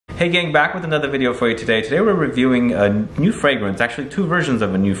Hey gang, back with another video for you today. Today we're reviewing a new fragrance, actually two versions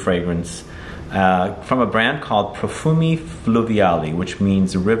of a new fragrance from a brand called Profumi Fluviali, which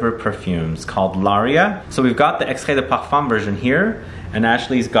means river perfumes, called Laria. So we've got the Extrait De Parfum version here, and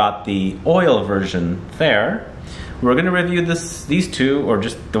Ashley's got the oil version there. We're going to review these two, or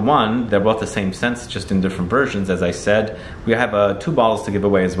just the one. They're both the same scents, just in different versions, as I said. We have two bottles to give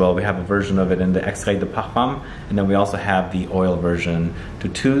away as well. We have a version of it in the Extrait De Parfum, and then we also have the oil version to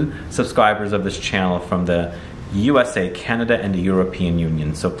two subscribers of this channel from the USA, Canada, and the European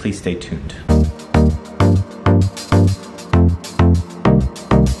Union. So please stay tuned.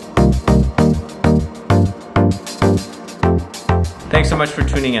 Thanks so much for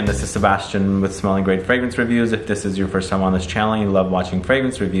tuning in. This is Sebastian with Smelling Great Fragrance Reviews. If this is your first time on this channel and you love watching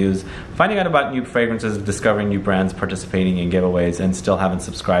fragrance reviews, finding out about new fragrances, discovering new brands, participating in giveaways, and still haven't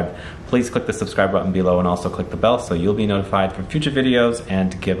subscribed, please click the subscribe button below and also click the bell so you'll be notified for future videos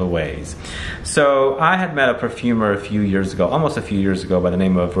and giveaways. So I had met a perfumer a few years ago, almost a few years ago, by the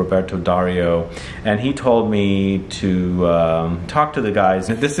name of Roberto Dario, and he told me to talk to the guys.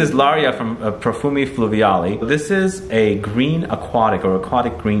 This is Laria from Profumi Fluviali. This is a green aquatic or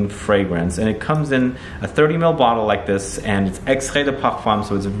aquatic green fragrance, and it comes in a 30 ml bottle like this, and it's Extrait De Parfum,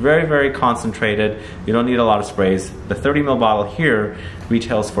 so it's very, very concentrated. You don't need a lot of sprays. The 30 ml bottle here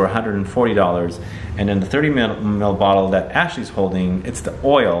retails for $140, and then the 30 ml bottle that Ashley's holding, it's the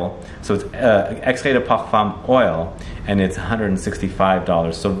oil, so it's Extrait De Parfum oil, and it's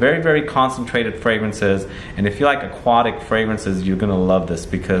 $165. So very, very concentrated fragrances, and if you like aquatic fragrances, you're gonna love this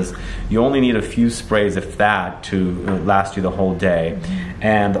because you only need a few sprays, if that, to last you the whole day.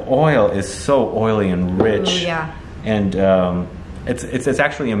 And the oil is so oily and rich. Ooh, yeah. And it's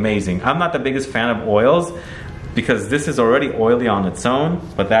actually amazing. I'm not the biggest fan of oils because this is already oily on its own,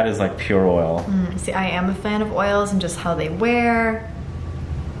 but that is like pure oil. See, I am a fan of oils and just how they wear.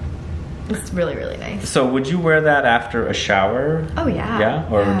 It's really, really nice. So would you wear that after a shower? Oh yeah. Yeah?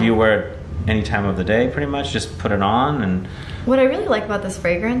 Or yeah. do you wear it any time of the day pretty much? Just put it on and... What I really like about this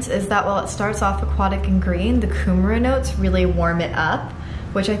fragrance is that while it starts off aquatic and green, the coumarin notes really warm it up,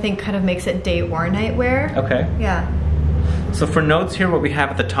 which I think kind of makes it day or night wear. Okay. Yeah. So for notes here, what we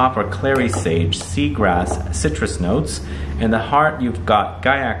have at the top are clary sage, seagrass, citrus notes. In the heart, you've got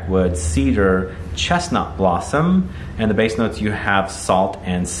guaiac wood, cedar, chestnut blossom, and the base notes you have salt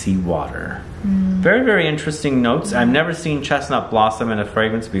and seawater. Very, very interesting notes. I've never seen chestnut blossom in a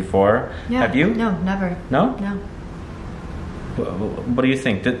fragrance before. Yeah. Have you? No, never. No? No. What do you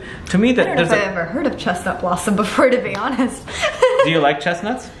think? To me, that I don't know if I've ever heard of chestnut blossom before, to be honest. Do you like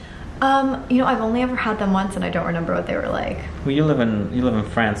chestnuts? You know, I've only ever had them once, and I don't remember what they were like. Well, you live in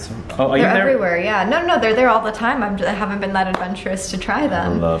France. Oh, are they're you there? Everywhere. Yeah. No, they're there all the time. I haven't been that adventurous to try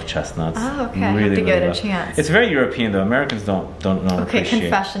them. I love chestnuts. Oh, okay. Really, I have to give it love. a chance. It's very European though. Americans don't Okay, appreciate.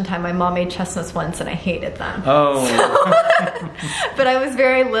 confession time. My mom made chestnuts once, and I hated them. Oh. But I was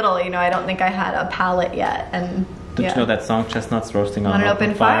very little. You know, I don't think I had a palate yet, and. Don't you know that song, Chestnuts Roasting on an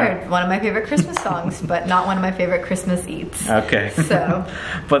Open Fire? Fire? One of my favorite Christmas songs, but not one of my favorite Christmas eats. Okay. So.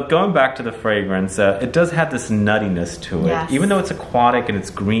 But going back to the fragrance, it does have this nuttiness to it. Yes. Even though it's aquatic and it's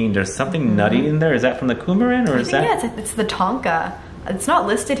green, there's something nutty in there. Is that from the coumarin, or is that? Yeah, it's the tonka. It's not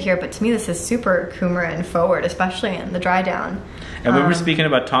listed here, but to me this is super coumarin forward, especially in the dry down. And when we're speaking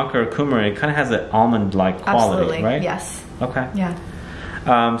about tonka or coumarin, it kind of has an almond-like quality, absolutely, right? Yes. Okay.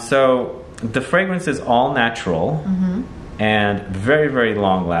 Yeah. So the fragrance is all natural and very, very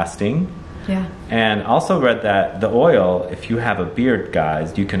long lasting. Yeah. And also read that the oil, if you have a beard,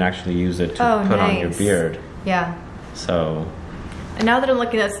 guys, you can actually use it to put on your beard. Yeah. So. And now that I'm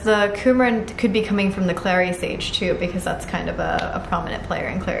looking at the coumarin could be coming from the clary sage too, because that's kind of a prominent player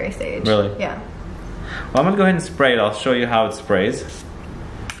in clary sage. Really? Yeah. Well, I'm gonna go ahead and spray it. I'll show you how it sprays.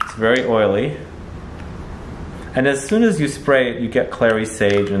 It's very oily. And as soon as you spray it, you get clary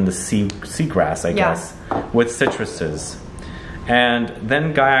sage and the seagrass, I guess, with citruses. And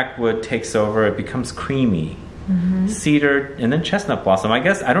then guaiac wood takes over, it becomes creamy. Cedar, and then chestnut blossom. I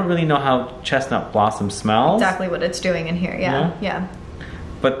guess I don't really know how chestnut blossom smells. Exactly what it's doing in here, yeah.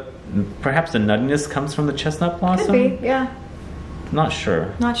 But perhaps the nuttiness comes from the chestnut blossom? Could be, yeah. Not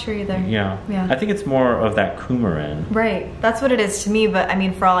sure. Not sure either. Yeah. Yeah. I think it's more of that coumarin. Right. That's what it is to me, but I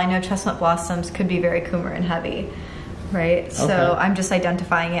mean, for all I know, chestnut blossoms could be very coumarin heavy. Right? So I'm just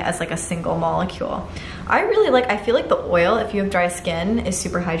identifying it as like a single molecule. I feel like the oil, if you have dry skin, is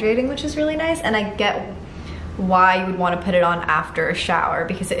super hydrating, which is really nice. And I get why you would want to put it on after a shower,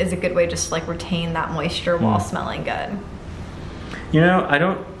 because it is a good way just to like retain that moisture while smelling good. You know, I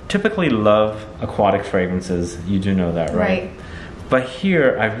don't typically love aquatic fragrances. You do know that, right? But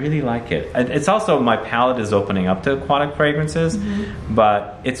here, I really like it. And it's also, my palette is opening up to aquatic fragrances,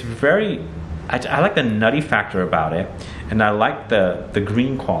 but it's very, I like the nutty factor about it, and I like the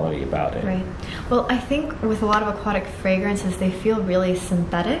green quality about it. Right. Well, I think with a lot of aquatic fragrances, they feel really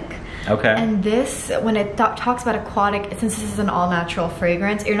synthetic. Okay. And this, when it talks about aquatic, since this is an all-natural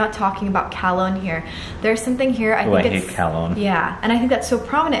fragrance, you're not talking about cologne here. There's something here, I hate cologne. Yeah, and I think that's so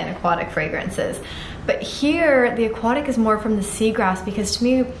prominent in aquatic fragrances. But here, the aquatic is more from the seagrass, because to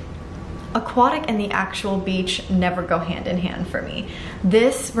me, aquatic and the actual beach never go hand in hand for me.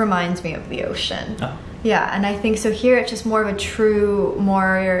 This reminds me of the ocean. Oh. Yeah, and I think so here it's just more of a true,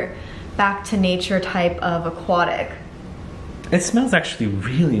 more back to nature type of aquatic. It smells actually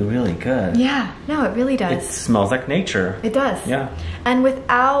really, really good. Yeah, no, it really does. It smells like nature. It does. Yeah. And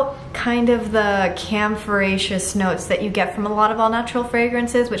without kind of the camphoraceous notes that you get from a lot of all-natural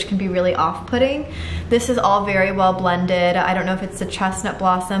fragrances, which can be really off-putting, this is all very well blended. I don't know if it's the chestnut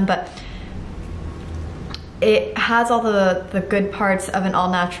blossom, but it has all the good parts of an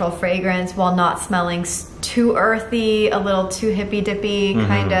all-natural fragrance while not smelling too earthy, a little too hippy-dippy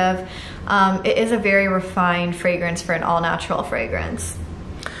kind of. It is a very refined fragrance for an all-natural fragrance.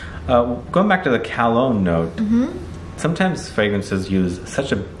 Going back to the cologne note, sometimes fragrances use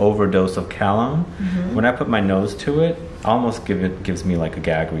such an overdose of cologne. When I put my nose to it, almost gives me like a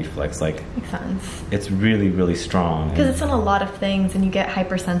gag reflex. Like, makes sense. It's really, really strong. Because it's in a lot of things, and you get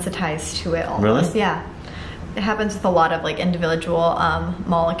hypersensitized to it almost. Really? Yeah. It happens with a lot of like individual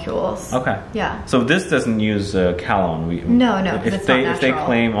molecules. Okay. Yeah. So this doesn't use cologne. No, If they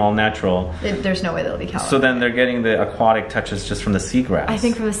claim all natural, there's no way there'll be cologne. So then they're getting the aquatic touches just from the seagrass. I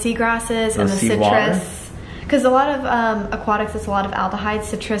think from the seagrasses and the citrus. Because a lot of aquatics, it's a lot of aldehydes.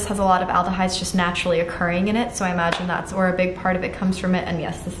 Citrus has a lot of aldehydes just naturally occurring in it. So I imagine that's where a big part of it comes from it. And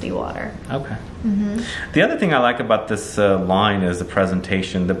yes, the seawater. Okay. The other thing I like about this line is the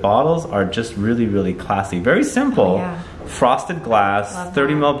presentation. The bottles are just really, really classy. Very simple. Oh, yeah. Frosted glass,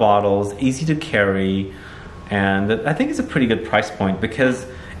 30 ml bottles, easy to carry. And I think it's a pretty good price point, because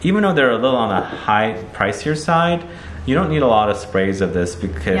even though they're a little on the high pricier side, you don't need a lot of sprays of this,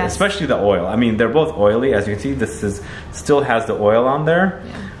 because especially the oil. I mean, they're both oily. As you can see, this still has the oil on there,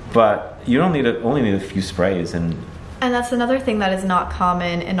 but you don't need only need a few sprays. And that's another thing that is not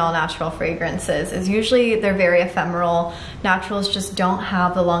common in all natural fragrances, is usually they're very ephemeral. Naturals just don't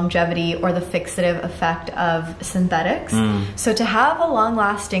have the longevity or the fixative effect of synthetics. So to have a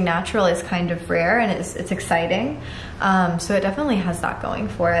long-lasting natural is kind of rare, and it's exciting. So it definitely has that going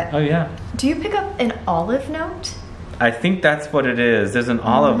for it. Oh yeah. Do you pick up an olive note? I think that's what it is. There's an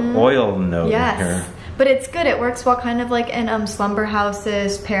olive oil note in here. But it's good. It works well kind of like in Slumber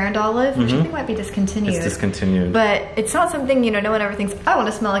House's Parent Olive, which I think might be discontinued. It's discontinued. But it's not something, no one ever thinks, I want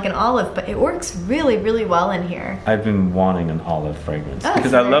to smell like an olive, but it works really, really well in here. I've been wanting an olive fragrance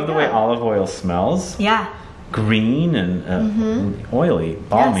because I love the way olive oil smells. Yeah. Green and oily,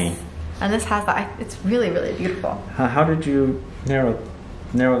 balmy. Yes. And this has that. It's really, really beautiful. How did you narrow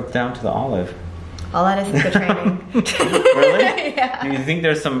it down to the olive? All that is the training. Really? Yeah. Do you think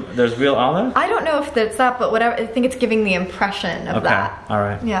there's real olive? I don't know if it's that, but whatever. I think it's giving the impression of that. All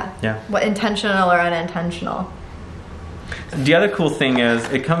right. Yeah. Yeah. What, intentional or unintentional? The other cool thing is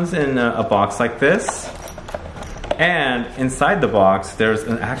it comes in a box like this, and inside the box there's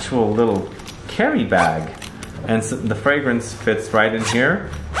an actual little carry bag, and so the fragrance fits right in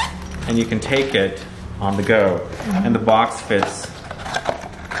here, and you can take it on the go, and the box fits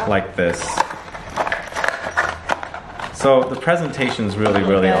like this. So the presentation is really,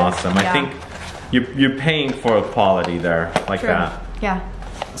 really awesome. I think you're paying for a quality there, like that. Yeah.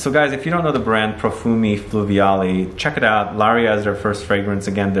 So guys, if you don't know the brand Profumi Fluviali, check it out. Laria is their first fragrance.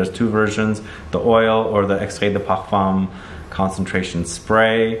 Again, there's two versions, the oil or the Extrait De Parfum concentration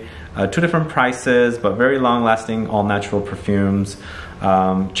spray. Two different prices, but very long-lasting, all-natural perfumes.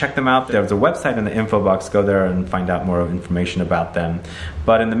 Check them out. There's a website in the info box. Go there and find out more information about them.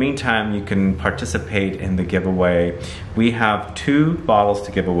 But in the meantime, you can participate in the giveaway. We have 2 bottles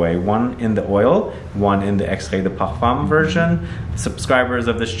to give away, one in the oil, one in the Extrait De Parfum version. Subscribers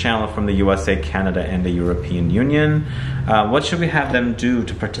of this channel from the USA, Canada, and the European Union. What should we have them do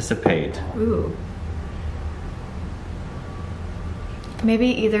to participate? Ooh. Maybe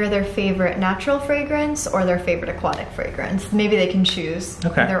either their favorite natural fragrance or their favorite aquatic fragrance. Maybe they can choose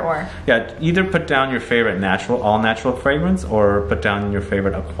either or. Yeah, either put down your favorite all natural fragrance or put down your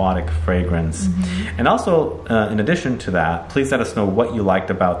favorite aquatic fragrance. And also, in addition to that, please let us know what you liked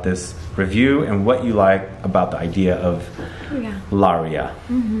about this review and what you like about the idea of Laria.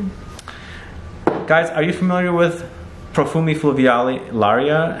 Guys, are you familiar with Profumi Fluviali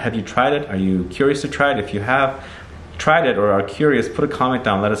Laria? Have you tried it? Are you curious to try it? If you have, tried it or are curious, put a comment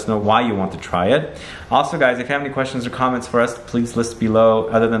down. Let us know why you want to try it. Also, guys, if you have any questions or comments for us, please list below.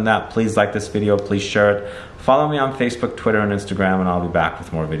 Other than that, please like this video, please share it. Follow me on Facebook, Twitter, and Instagram, and I'll be back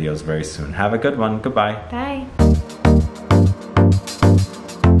with more videos very soon. Have a good one. Goodbye. Bye.